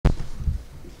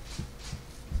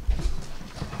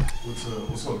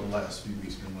What's the last few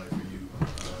weeks been like for you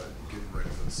getting ready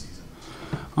for the season?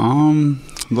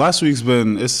 Last week's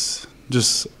it's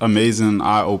just amazing,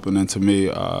 eye-opening to me.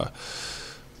 I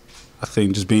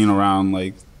think just being around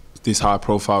like these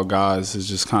high-profile guys is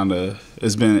just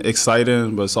it's been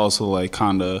exciting, but it's also like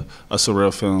kind of a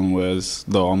surreal feeling. Whereas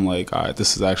though I'm like, all right,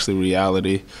 this is actually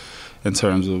reality. In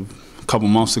terms of a couple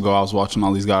months ago, I was watching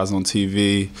all these guys on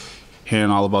TV,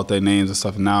 hearing all about their names and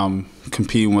stuff. And now I'm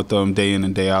competing with them day in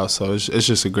and day out. So it's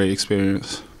just a great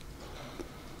experience.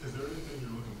 Is there anything you're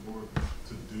looking forward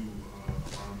to do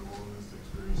around New Orleans to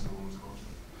experience New Orleans culture?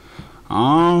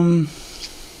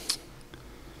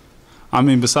 I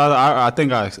mean, besides, I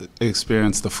think I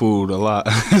experienced the food a lot.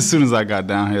 As soon as I got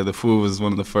down here, the food was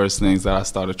one of the first things that I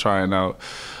started trying out.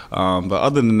 But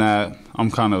other than that, I'm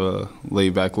kind of a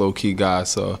laid-back, low-key guy,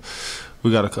 so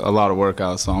we got a lot of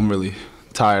workouts, so I'm really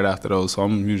tired after those, so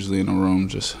I'm usually in a room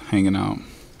just hanging out.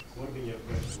 What have been your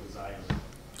impressions with Zion?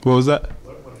 What was that?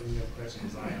 What have been your impressions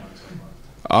with Zion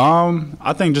so far?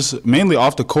 I think just mainly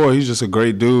off the court, he's just a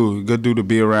great dude, good dude to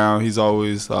be around. He's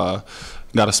always got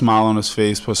a smile on his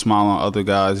face, put a smile on other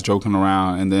guys, joking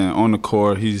around. And then on the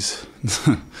court, he's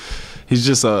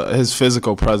just his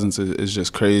physical presence is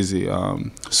just crazy. As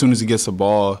soon as he gets the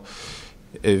ball,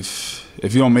 if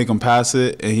you don't make him pass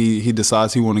it and he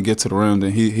decides he want to get to the rim,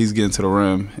 then he's getting to the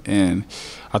rim. And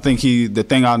I think the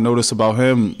thing I noticed about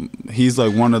him, he's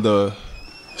like one of the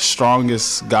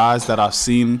strongest guys that I've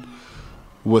seen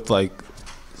with like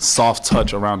soft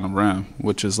touch around the rim,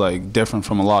 which is like different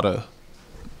from a lot of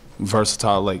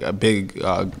versatile, like big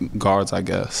guards, I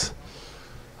guess.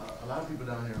 A lot of people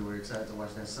down here were excited to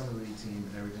watch that summer league team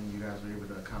and everything you guys were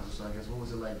able to accomplish. So I guess what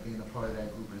was it like being a part of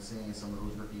that group and seeing some of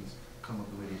those rookies come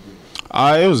up the way they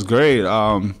did? It was great.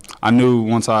 I knew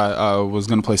once I was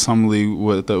going to play summer league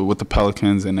with the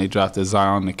Pelicans and they drafted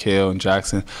Zion, Nickeil, and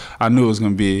Jackson. I knew it was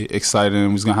going to be exciting.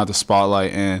 We was going to have the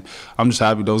spotlight, and I'm just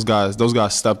happy those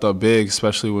guys stepped up big,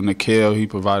 especially with Nickeil. He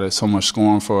provided so much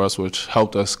scoring for us, which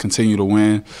helped us continue to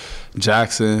win.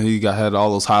 Jackson, he had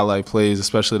all those highlight plays,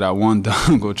 especially that one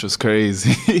dunk, which was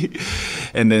crazy.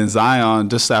 And then Zion,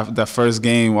 just that first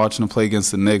game, watching him play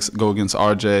against the Knicks, go against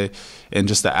RJ, and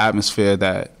just the atmosphere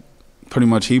that pretty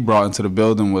much he brought into the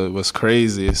building was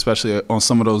crazy, especially on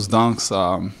some of those dunks.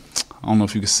 I don't know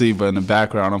if you can see, but in the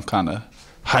background, I'm kind of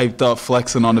hyped up,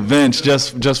 flexing on the bench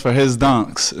just for his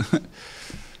dunks.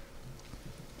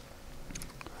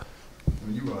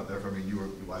 When you were out there,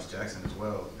 you watched Jackson as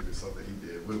well. The stuff that he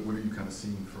did. What are you kind of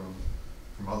seeing from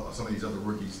some of these other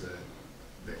rookies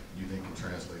that you think can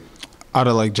translate? Out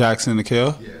of like Jackson and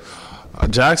Nickeil? Yeah.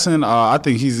 Jackson, I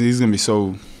think he's gonna be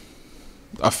so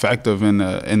effective in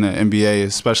the NBA,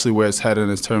 especially where it's headed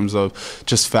in terms of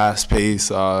just fast pace,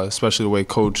 especially the way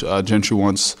Coach Gentry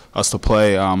wants us to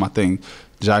play. I think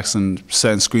Jackson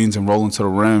setting screens and rolling to the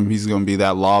rim, he's going to be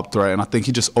that lob threat, and I think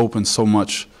he just opens so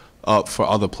much up for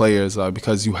other players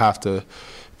because you have to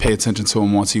pay attention to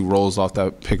him once he rolls off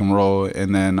that pick and roll.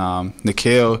 And then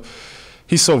Nickeil,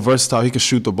 he's so versatile. He can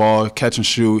shoot the ball, catch and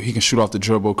shoot. He can shoot off the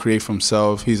dribble, create for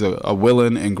himself. He's a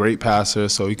willing and great passer,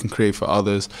 so he can create for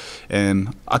others.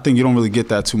 And I think you don't really get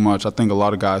that too much. I think a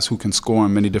lot of guys who can score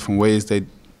in many different ways, they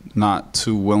not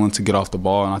too willing to get off the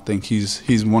ball. And I think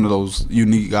he's one of those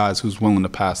unique guys who's willing to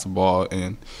pass the ball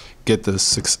and get the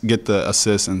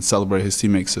assist and celebrate his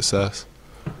teammates' success.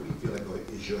 What do you feel like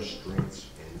is your strengths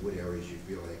and what areas you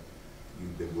feel like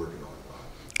you've been working on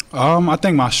a lot? I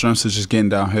think my strengths is just getting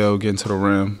downhill, getting to the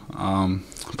rim. I'm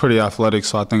pretty athletic,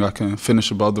 so I think I can finish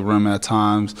above the rim at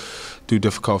times, do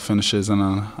difficult finishes. And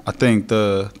I think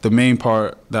the main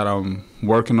part that I'm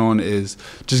working on is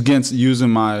just using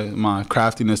my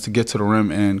craftiness to get to the rim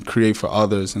and create for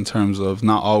others in terms of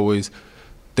not always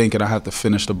thinking I have to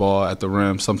finish the ball at the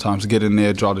rim. Sometimes get in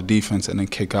there, draw the defense, and then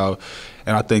kick out.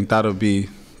 And I think that'll be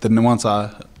once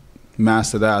I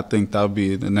master that, I think that'll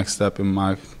be the next step in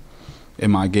my game. If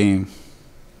you're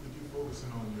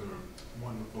focusing on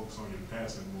wanting to focus on your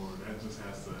passing more, that just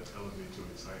has to elevate your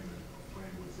excitement of playing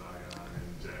with Zion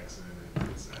and Jackson and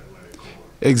this athletic core.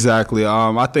 Exactly.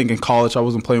 I think in college I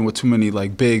wasn't playing with too many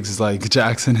like bigs like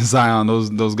Jackson and Zion.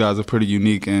 Those guys are pretty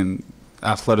unique and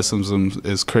athleticism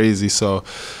is crazy. So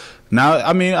now,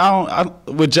 I mean,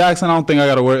 with Jackson, I don't think I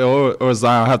got to work, or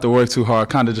Zion, I have to work too hard.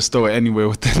 Kind of just throw it anywhere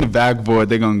within the backboard.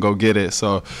 They're going to go get it.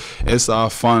 So it's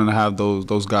fun to have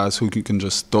those guys who can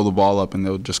just throw the ball up and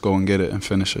they'll just go and get it and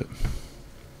finish it.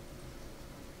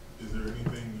 Is there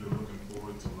anything you're looking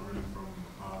forward to learning from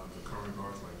the current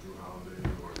guards like Drew Holiday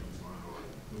or Usman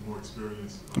or the more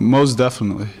experienced? Most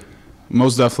definitely.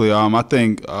 I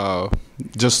think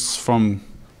just from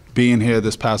being here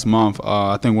this past month,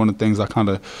 I think one of the things I kind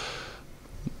of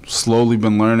slowly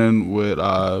been learning with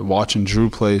watching Drew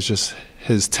play is just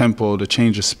his tempo, the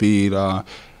change of speed.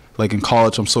 Like in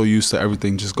college, I'm so used to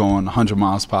everything just going 100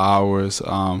 miles per hour.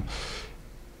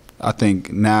 I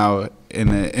think now in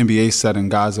the NBA setting,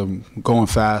 guys are going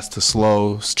fast to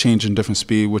slow, changing different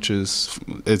speed, which it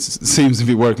seems to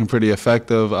be working pretty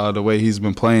effective the way he's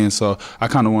been playing. So I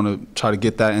kind of want to try to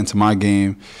get that into my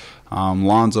game.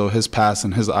 Lonzo, his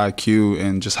passing, his IQ,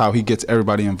 and just how he gets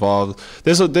everybody involved.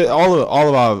 All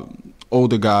of our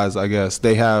older guys, I guess,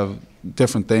 they have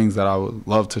different things that I would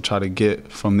love to try to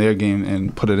get from their game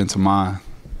and put it into mine.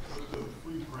 With the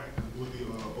free practice, with the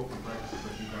open practices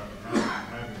that you guys are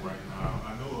having right now,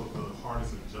 I know the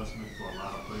hardest adjustment for a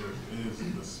lot of players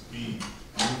is the speed.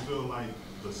 Do you feel like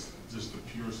just the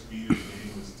pure speed of the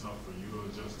game is tough for you to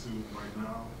adjust to right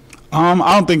now?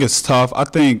 I don't think it's tough. I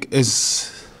think it's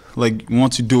like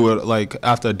once you do it, like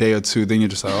after a day or two, then you're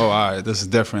just like, oh, all right, this is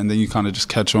different. And then you kind of just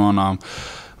catch on.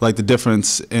 Like the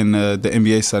difference in the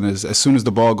NBA setting is as soon as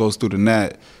the ball goes through the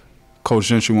net, Coach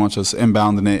Gentry wants us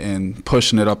inbounding it and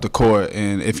pushing it up the court.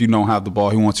 And if you don't have the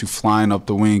ball, he wants you flying up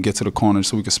the wing, get to the corner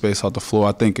so we can space out the floor.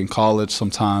 I think in college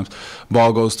sometimes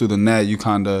ball goes through the net, you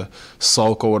kind of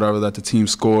sulk or whatever that the team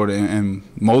scored. And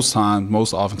most times,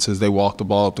 most offenses, they walk the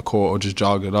ball up the court or just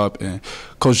jog it up. And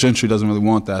Coach Gentry doesn't really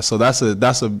want that. So that's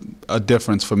a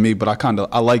difference for me. But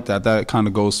I like that. That kind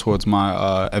of goes towards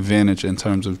my advantage in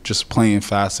terms of just playing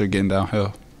faster, getting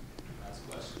downhill.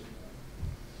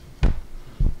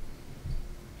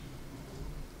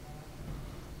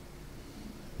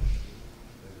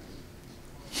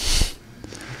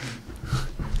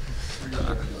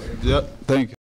 Yep, thank you.